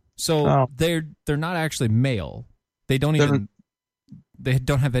 Oh, so they're not actually male. They don't have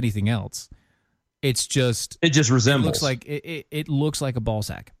anything else. It just resembles. It looks like a ball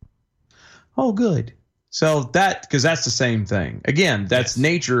sack. Oh, good. So because that's the same thing. Again, that's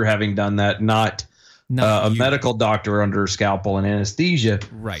nature having done that, not a medical doctor under scalpel and anesthesia.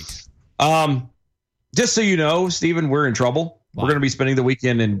 Right. Just so you know, Stephen, we're in trouble. Wow. We're going to be spending the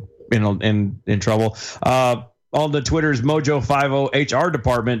weekend in trouble. On the Twitter's Mojo50 HR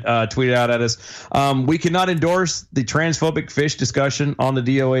department tweeted out at us, we cannot endorse the transphobic fish discussion on the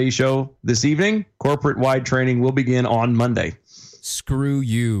DOA show this evening. Corporate-wide training will begin on Monday. Screw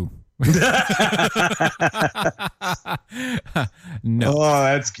you. No. Oh,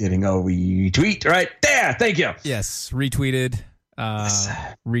 that's getting a retweet right there. Thank you. Yes, retweeted.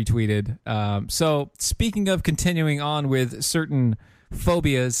 Retweeted. So speaking of continuing on with certain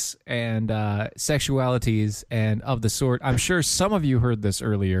phobias and sexualities and of the sort, I'm sure some of you heard this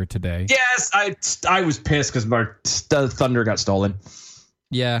earlier today. Yes, I was pissed because my thunder got stolen.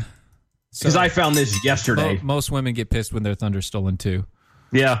 Yeah. Because I found this yesterday. Most women get pissed when their thunder's stolen too.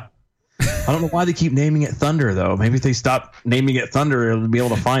 Yeah. I don't know why they keep naming it Thunder, though. Maybe if they stop naming it Thunder, it'll be able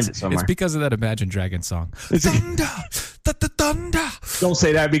to find it somewhere. It's because of that Imagine Dragons song. Thunder! Thunder! Don't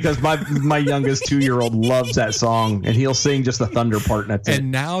say that, because my youngest 2-year-old loves that song, and he'll sing just the Thunder part. And that's it.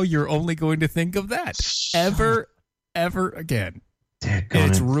 And now you're only going to think of that ever again. And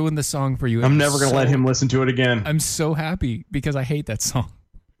it's ruined the song for you. I'm never going to let him listen to it again. I'm so happy because I hate that song.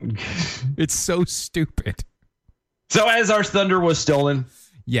 It's so stupid. So as our Thunder was stolen...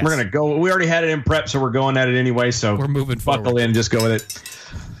 Yes. We're going to go. We already had it in prep, so we're going at it anyway. So we're moving buckle forward. in, just go with it.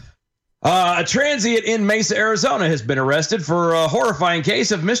 A transient in Mesa, Arizona has been arrested for a horrifying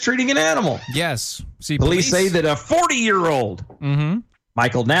case of mistreating an animal. Yes. See, police say that a 40-year-old,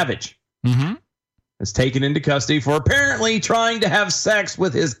 Michael Navage, is taken into custody for apparently trying to have sex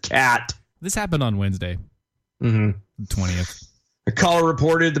with his cat. This happened on Wednesday, the 20th. A caller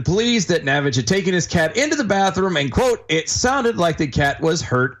reported the police that Navage had taken his cat into the bathroom and, quote, it sounded like the cat was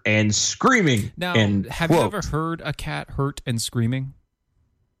hurt and screaming. Now, have you ever heard a cat hurt and screaming?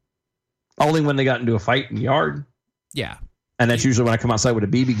 Only when they got into a fight in the yard. Yeah. And that's usually when I come outside with a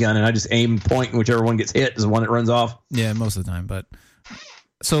BB gun and I just aim, point, and whichever one gets hit is the one that runs off. Yeah, most of the time. But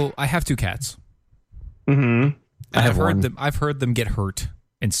so I have 2 cats. Mm-hmm. I've heard them get hurt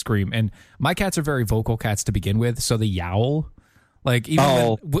and scream. And my cats are very vocal cats to begin with, so they yowl. Like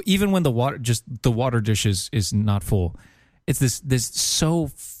even when the water dish is not full, it's this so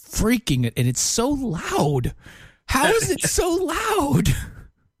freaking, and it's so loud. How is it so loud?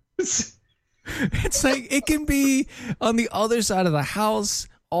 It's like it can be on the other side of the house,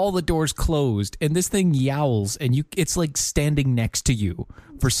 all the doors closed, and this thing yowls, and it's like standing next to you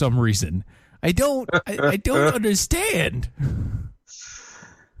for some reason. I don't understand.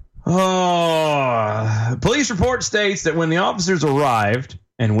 Oh, police report states that when the officers arrived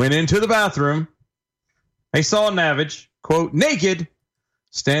and went into the bathroom, they saw Navage, quote, naked,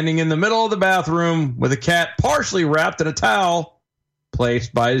 standing in the middle of the bathroom with a cat partially wrapped in a towel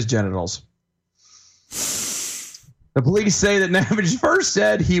placed by his genitals. The police say that Navage first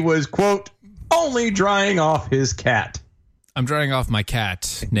said he was, quote, only drying off his cat. I'm drying off my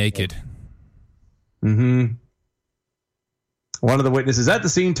cat naked. Mm-hmm. One of the witnesses at the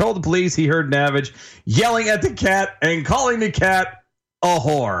scene told the police he heard Navage yelling at the cat and calling the cat a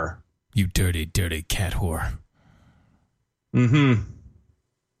whore. You dirty, dirty cat whore. Mm-hmm.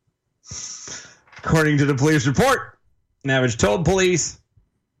 According to the police report, Navage told police...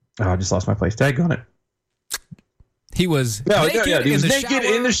 Oh, I just lost my place. Tag on it. He was naked, he was naked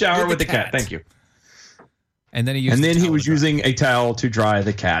in the shower with the cat. Thank you. And then he was using a towel to dry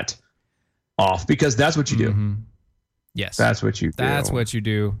the cat off, because that's what you do. Mm-hmm. Yes. That's what you do. That's what you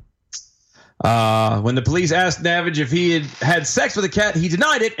do. When the police asked Navage if he had sex with a cat, he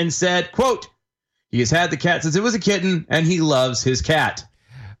denied it and said, quote, he has had the cat since it was a kitten and he loves his cat.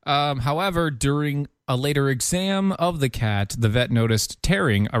 However, during a later exam of the cat, the vet noticed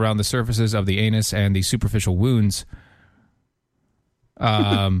tearing around the surfaces of the anus and the superficial wounds.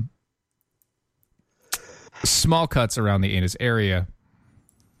 Small cuts around the anus area.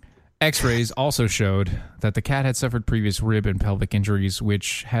 X-rays also showed that the cat had suffered previous rib and pelvic injuries,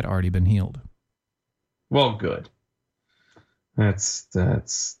 which had already been healed. Well, good. That's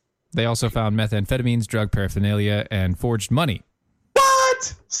They also found methamphetamines, drug paraphernalia, and forged money.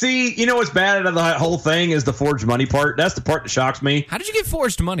 What? See, you know what's bad out of the whole thing is the forged money part. That's the part that shocks me. How did you get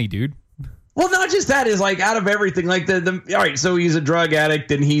forged money, dude? Well, not just that, is like out of everything, like the all right, so he's a drug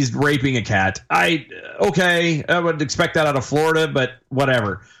addict and he's raping a cat. I would expect that out of Florida, but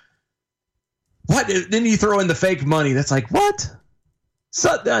whatever. What? Then you throw in the fake money. That's like, what?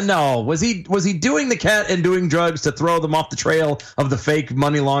 So, no, was he doing the cat and doing drugs to throw them off the trail of the fake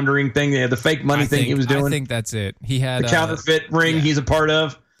money laundering thing, the fake money thing he was doing? I think that's it. He had the counterfeit ring he's a part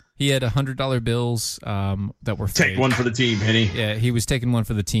of. He had $100 bills that were fake. Take one for the team, Henny. Yeah, he was taking one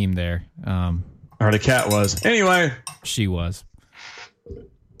for the team there. Or the cat was. Anyway. She was.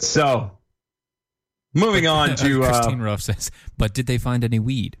 So, moving on to... Christine Ruff says, but did they find any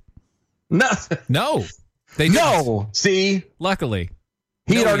weed? No. No. They didn't. No. See? Luckily.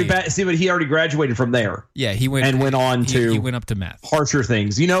 He had already graduated from there. Yeah, he went on to... He went up to meth. Harsher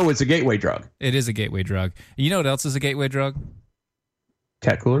things. You know it's a gateway drug. It is a gateway drug. You know what else is a gateway drug?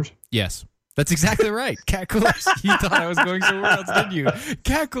 Cat coolers? Yes. That's exactly right. Cat coolers. You thought I was going somewhere else, didn't you?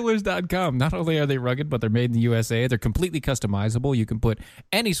 Catcoolers.com. Not only are they rugged, but they're made in the USA. They're completely customizable. You can put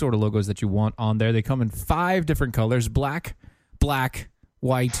any sort of logos that you want on there. They come in 5 different colors: black,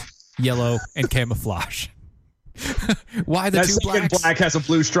 white, yellow, and camouflage. Why the two blacks? Second black has a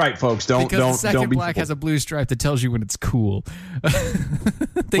blue stripe, folks. Don't the second black has a blue stripe that tells you when it's cool.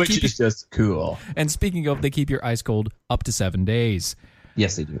 Which is just cool. And speaking of, they keep your ice cold up to 7 days.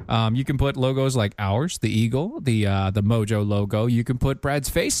 Yes, they do. You can put logos like ours, the eagle, the Mojo logo. You can put Brad's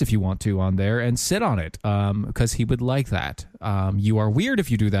face if you want to on there and sit on it because he would like that. You are weird if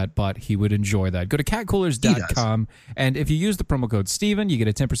you do that, but he would enjoy that. Go to catcoolers.com, and if you use the promo code Steven, you get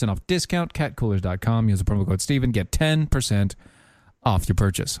a 10% off discount. Catcoolers.com. Use the promo code Steven, get 10% off your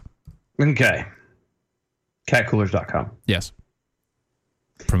purchase. Okay. Catcoolers.com. Yes.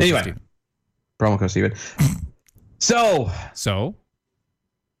 Anyway, promo code Steven. So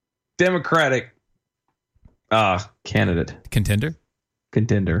Democratic candidate. Contender.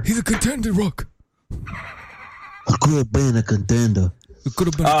 He's a contender, Rock. I could have been a contender. You could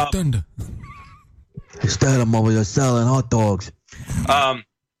have been a contender. Instead, I'm over there selling hot dogs.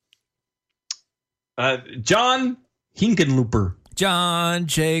 John Hickenlooper. John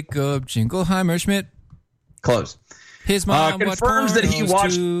Jacob Jingleheimer Schmidt. Close. His mom confirms that he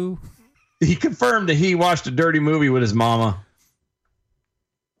watched. Too. He confirmed that he watched a dirty movie with his mama.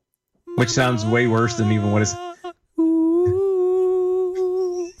 Which sounds way worse than even what is.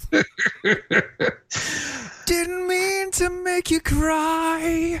 Didn't mean to make you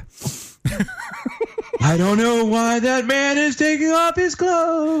cry. I don't know why that man is taking off his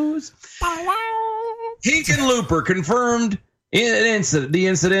clothes. Hickenlooper confirmed the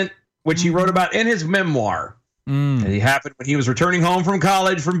incident, which he wrote about in his memoir. It happened when he was returning home from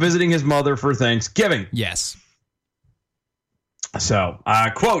college from visiting his mother for Thanksgiving. Yes. So,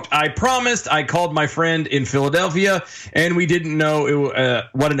 quote, I promised I called my friend in Philadelphia, and we didn't know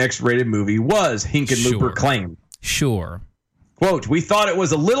what an X-rated movie was, Hickenlooper claimed. Sure. Quote, we thought it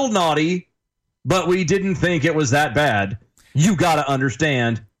was a little naughty, but we didn't think it was that bad. You got to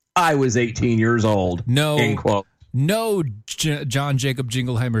understand, I was 18 years old. No. End quote. No, John Jacob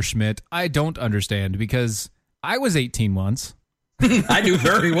Jingleheimer Schmidt, I don't understand because I was 18 once. I knew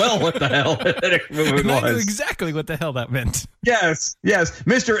very well what the hell that movie was. I knew exactly what the hell that meant. Yes.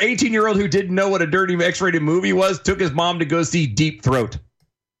 Mr. 18-year-old who didn't know what a dirty X-rated movie was took his mom to go see Deep Throat.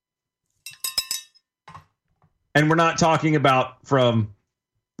 And we're not talking about from,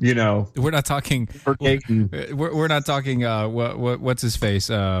 we're not talking. We're not talking. What's his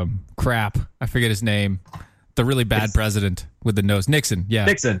face? Crap. I forget his name. The really bad president with the nose, Nixon. Yeah,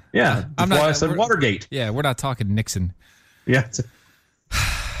 Nixon. Yeah, I said Watergate. Yeah, we're not talking Nixon. Yeah.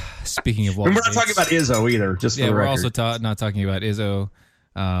 Speaking of Watergate, we're not talking about Izzo either. Just for the we're record. also not talking about Izzo.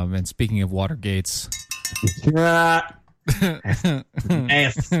 And speaking of Watergates,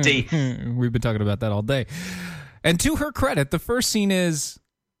 nasty. We've been talking about that all day. And to her credit, the first scene is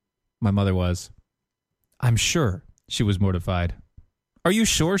my mother was. I'm sure she was mortified. Are you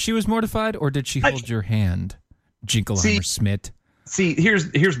sure she was mortified, or did she hold your hand, Jingleheimer Schmidt? See,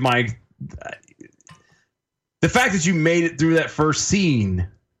 here's my. The fact that you made it through that first scene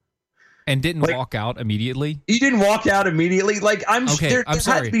and didn't walk out immediately. You didn't walk out immediately. Like I'm sorry.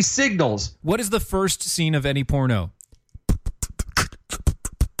 Had to be signals. What is the first scene of any porno?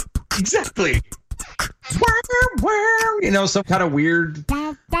 Exactly. Some kind of weird.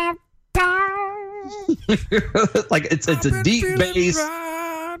 Like it's a deep bass.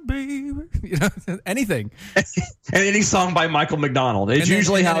 Anything. And any song by Michael McDonald. It's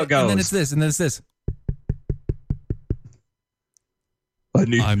usually how it goes. And then it's this. I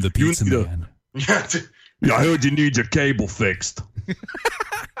I'm the pizza man. I heard you need your cable fixed.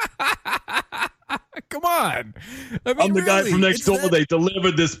 Come on. I mean, I'm the guy really, from next it's door. that- They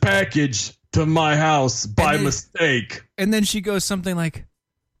delivered this package to my house by mistake. And then she goes something like,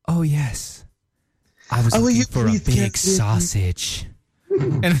 "Oh, yes. I was looking for a big sausage."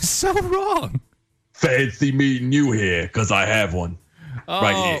 And it's so wrong. Fancy meeting you here, because I have one. Oh,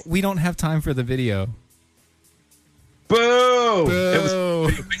 right here. we don't have time for the video. Boo! Boo.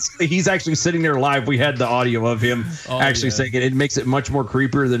 It was basically he's actually sitting there live. We had the audio of him saying it. It makes it much more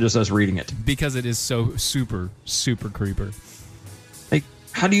creepier than just us reading it. Because it is so super, super creeper. Like,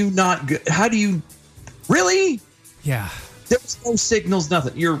 how do you really? Yeah. There's no signals,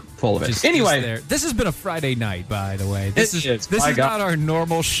 nothing. You're full of it. Just Anyway, there. This has been a Friday night, by the way. This is My God. not our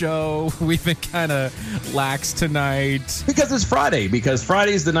normal show. We've been kind of lax tonight. Because it's Friday. Because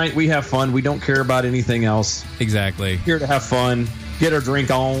Friday's the night we have fun. We don't care about anything else. Exactly. Here to have fun. Get our drink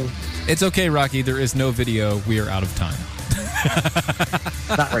on. It's okay, Rocky. There is no video. We are out of time.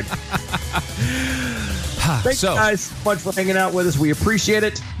 Not right. Thanks, guys, so much for hanging out with us. We appreciate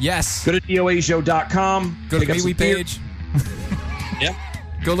it. Yes. Go to DOAShow.com. Go to the MeWe page. Yeah.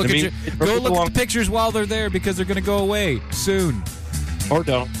 Go look at the pictures while they're there because they're going to go away soon. Or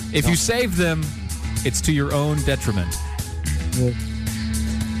don't. If you save them, it's to your own detriment.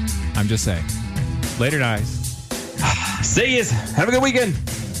 I'm just saying. Later, guys. See you. Have a good weekend.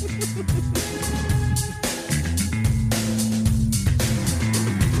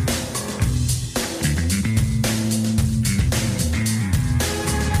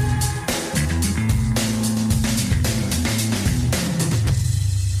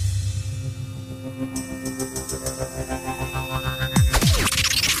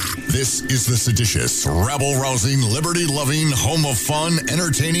 This is the seditious, rabble-rousing, liberty-loving, home of fun,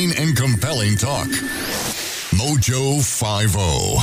 entertaining, and compelling talk. Mojo 50.